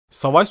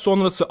Savaş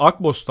sonrası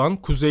Akbostan,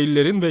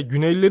 Kuzeylilerin ve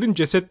Güneylilerin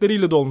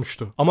cesetleriyle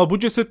dolmuştu. Ama bu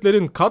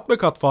cesetlerin kat be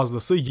kat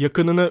fazlası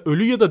yakınını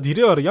ölü ya da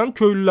diri arayan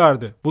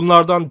köylülerdi.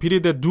 Bunlardan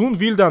biri de Dun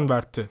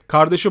Wildenwerth'ti.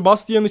 Kardeşi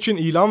Bastian için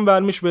ilan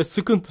vermiş ve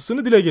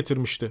sıkıntısını dile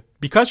getirmişti.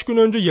 Birkaç gün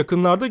önce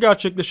yakınlarda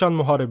gerçekleşen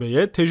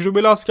muharebeye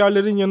tecrübeli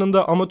askerlerin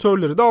yanında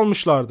amatörleri de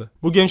almışlardı.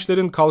 Bu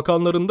gençlerin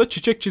kalkanlarında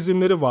çiçek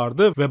çizimleri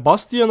vardı ve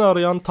Bastian'ı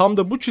arayan tam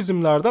da bu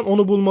çizimlerden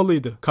onu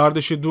bulmalıydı.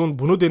 Kardeşi Dun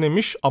bunu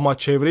denemiş ama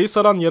çevreyi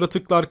saran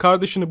yaratıklar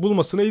kardeşini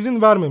bulmasına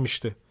izin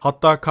vermemişti.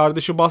 Hatta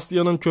kardeşi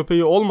Bastian'ın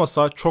köpeği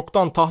olmasa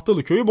çoktan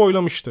Tahtalı köyü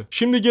boylamıştı.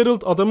 Şimdi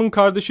Geralt adamın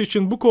kardeşi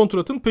için bu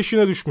kontratın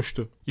peşine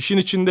düşmüştü. İşin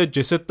içinde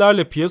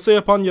cesetlerle piyasa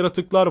yapan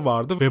yaratıklar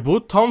vardı ve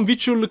bu tam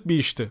Witcher'lık bir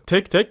işti.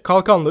 Tek tek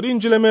kalkanları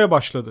incelemeye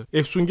başladı.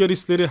 Efsunger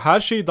hisleri her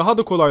şeyi daha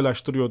da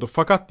kolaylaştırıyordu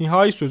fakat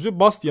nihai sözü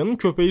Bastian'ın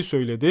köpeği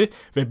söyledi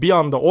ve bir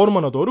anda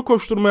ormana doğru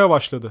koşturmaya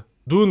başladı.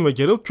 Dun ve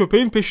Geralt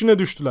köpeğin peşine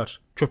düştüler.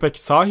 Köpek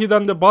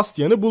sahiden de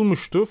Bastian'ı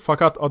bulmuştu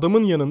fakat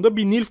adamın yanında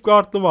bir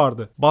Nilfgaardlı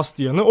vardı.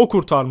 Bastian'ı o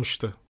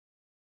kurtarmıştı.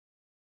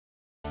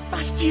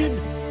 Bastian!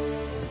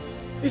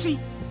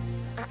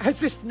 Has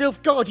this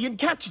Nilfgaardian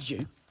captured you?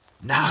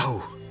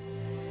 No.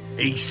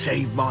 He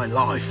saved my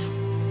life.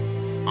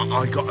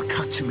 I got a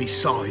cut to my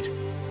side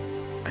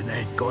and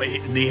then got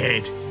hit in the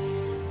head.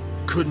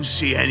 Couldn't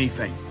see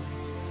anything.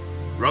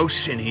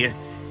 Rosin here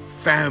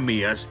found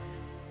me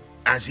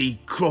as he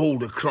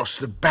crawled across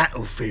the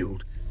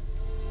battlefield.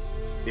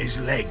 His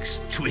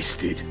legs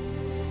twisted.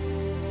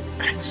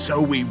 And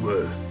so we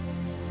were.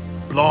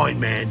 Blind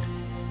men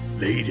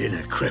leading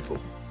a cripple.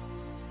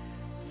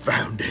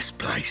 Found this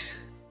place.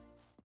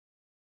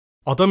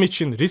 Adam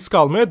için risk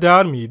almaya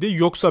değer miydi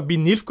yoksa bir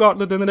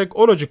Nilfgaard'la denerek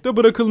oracıkta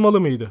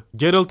bırakılmalı mıydı?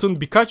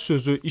 Geralt'ın birkaç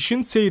sözü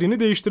işin seyrini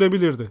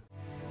değiştirebilirdi.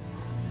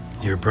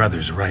 Your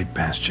brother's right,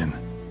 Bastion.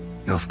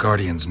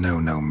 Nilfgaardians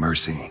know no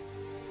mercy.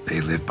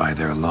 They live by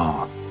their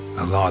law.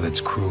 A law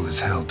that's cruel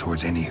as hell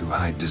towards any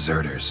who hide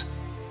deserters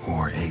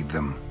or aid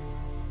them.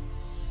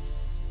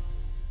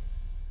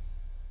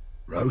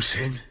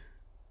 Rosin,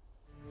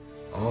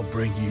 I'll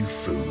bring you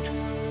food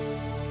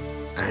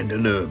and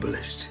an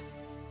herbalist.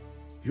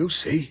 You'll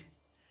see.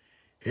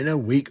 In a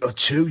week or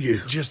two, you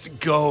Just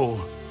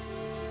go.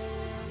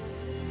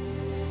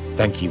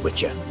 Thank you,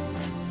 Witcher.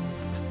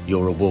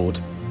 Your reward,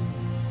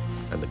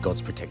 and the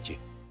gods protect you.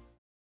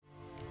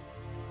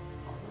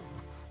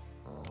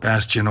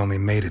 Bastion only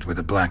made it with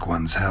the Black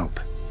One's help.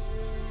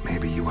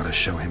 Maybe you ought to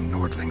show him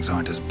Nordlings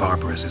aren't as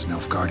barbarous as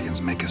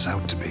Nilfgaardians make us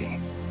out to be.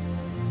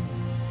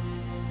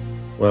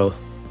 Well,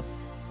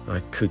 I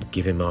could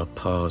give him our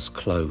pa's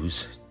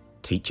clothes,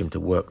 teach him to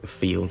work the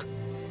field,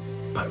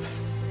 but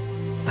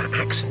that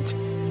accent.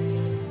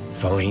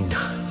 Fine,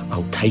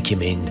 I'll take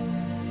him in.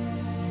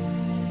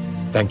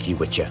 Thank you,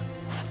 Witcher.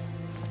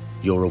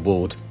 Your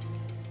reward,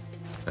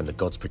 and the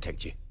gods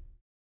protect you.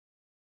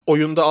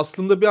 Oyunda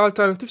aslında bir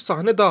alternatif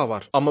sahne daha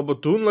var. Ama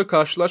bu Dun'la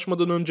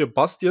karşılaşmadan önce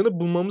Bastian'ı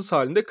bulmamız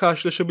halinde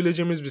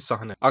karşılaşabileceğimiz bir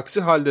sahne.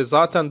 Aksi halde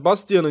zaten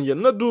Bastian'ın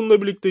yanına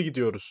Dun'la birlikte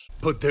gidiyoruz.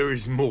 But there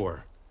is more.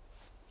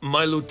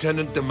 My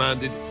lieutenant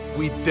demanded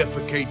we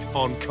defecate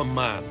on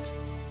command.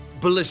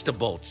 Ballista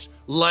bolts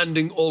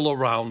landing all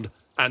around,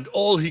 and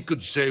all he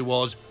could say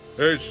was,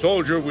 "A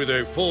soldier with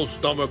a full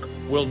stomach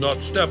will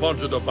not step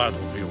onto the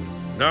battlefield."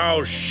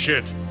 Now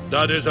shit,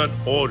 that is an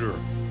order.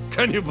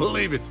 Can you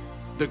believe it?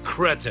 The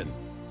cretin.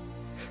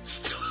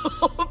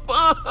 Stop!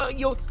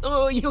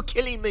 You're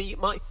killing me.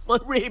 My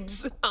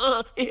ribs.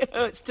 It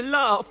hurts to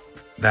laugh.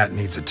 That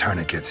needs a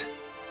tourniquet.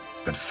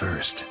 But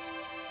first,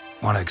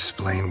 want to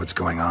explain what's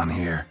going on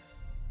here?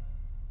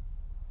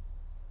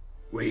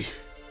 We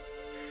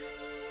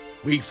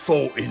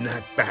fought in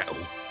that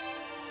battle.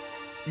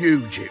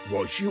 Huge it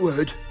was, you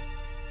heard.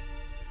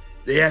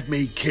 They had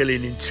me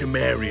killing in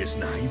Temeria's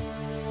name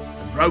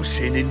and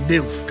Rosin in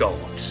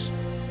Nilfgaard's.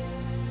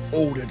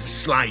 Ordered to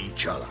slay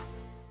each other.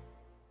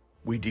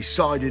 We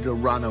decided to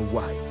run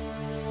away.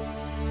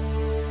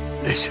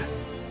 Listen,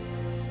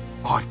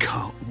 I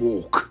can't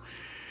walk,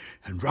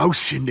 and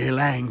Rosin they'll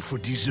hang for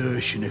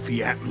desertion if he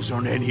happens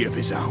on any of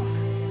his own.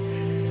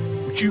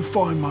 Would you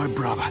find my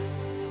brother?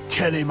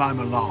 Tell him I'm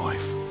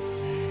alive.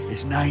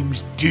 His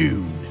name's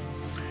Dune.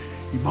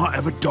 He might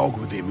have a dog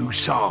with him,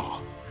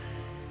 Hussar.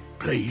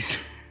 Please.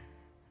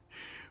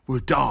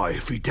 We'll die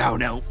if he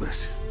don't help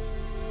us.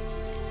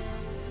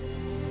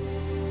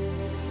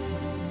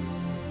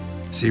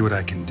 See what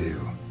I can do.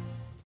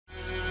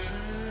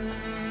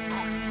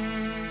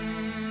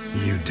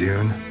 You,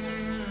 Dune?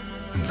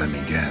 And let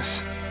me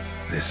guess,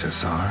 this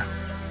Hussar?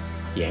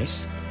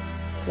 Yes?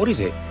 What is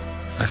it?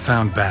 I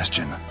found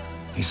Bastion.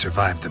 He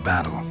survived the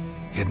battle,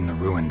 hid in a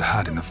ruined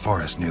hut in the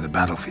forest near the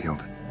battlefield.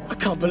 I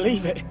can't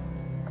believe it.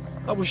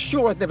 I was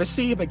sure I'd never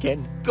see him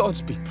again.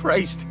 Gods be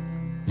praised.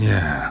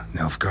 Yeah,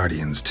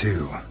 Nilfgaardians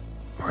too.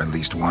 Or at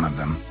least one of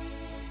them.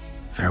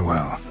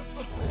 Farewell.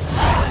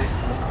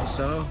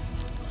 So,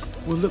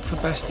 we'll look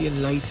for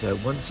Bastion later,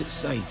 once it's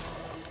safe.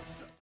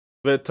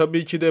 Ve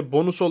tabii ki de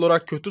bonus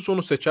olarak kötü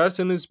sonu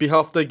seçerseniz bir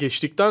hafta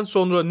geçtikten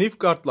sonra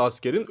Nilfgaardlı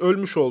askerin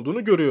ölmüş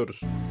olduğunu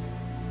görüyoruz.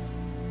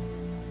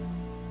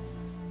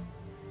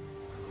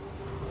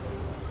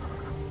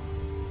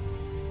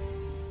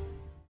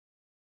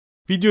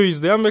 Video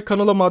izleyen ve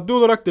kanala maddi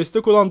olarak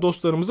destek olan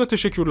dostlarımıza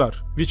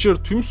teşekkürler.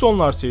 Witcher Tüm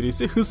Sonlar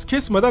serisi hız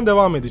kesmeden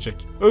devam edecek.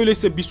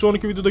 Öyleyse bir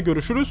sonraki videoda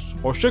görüşürüz.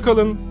 Hoşça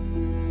kalın.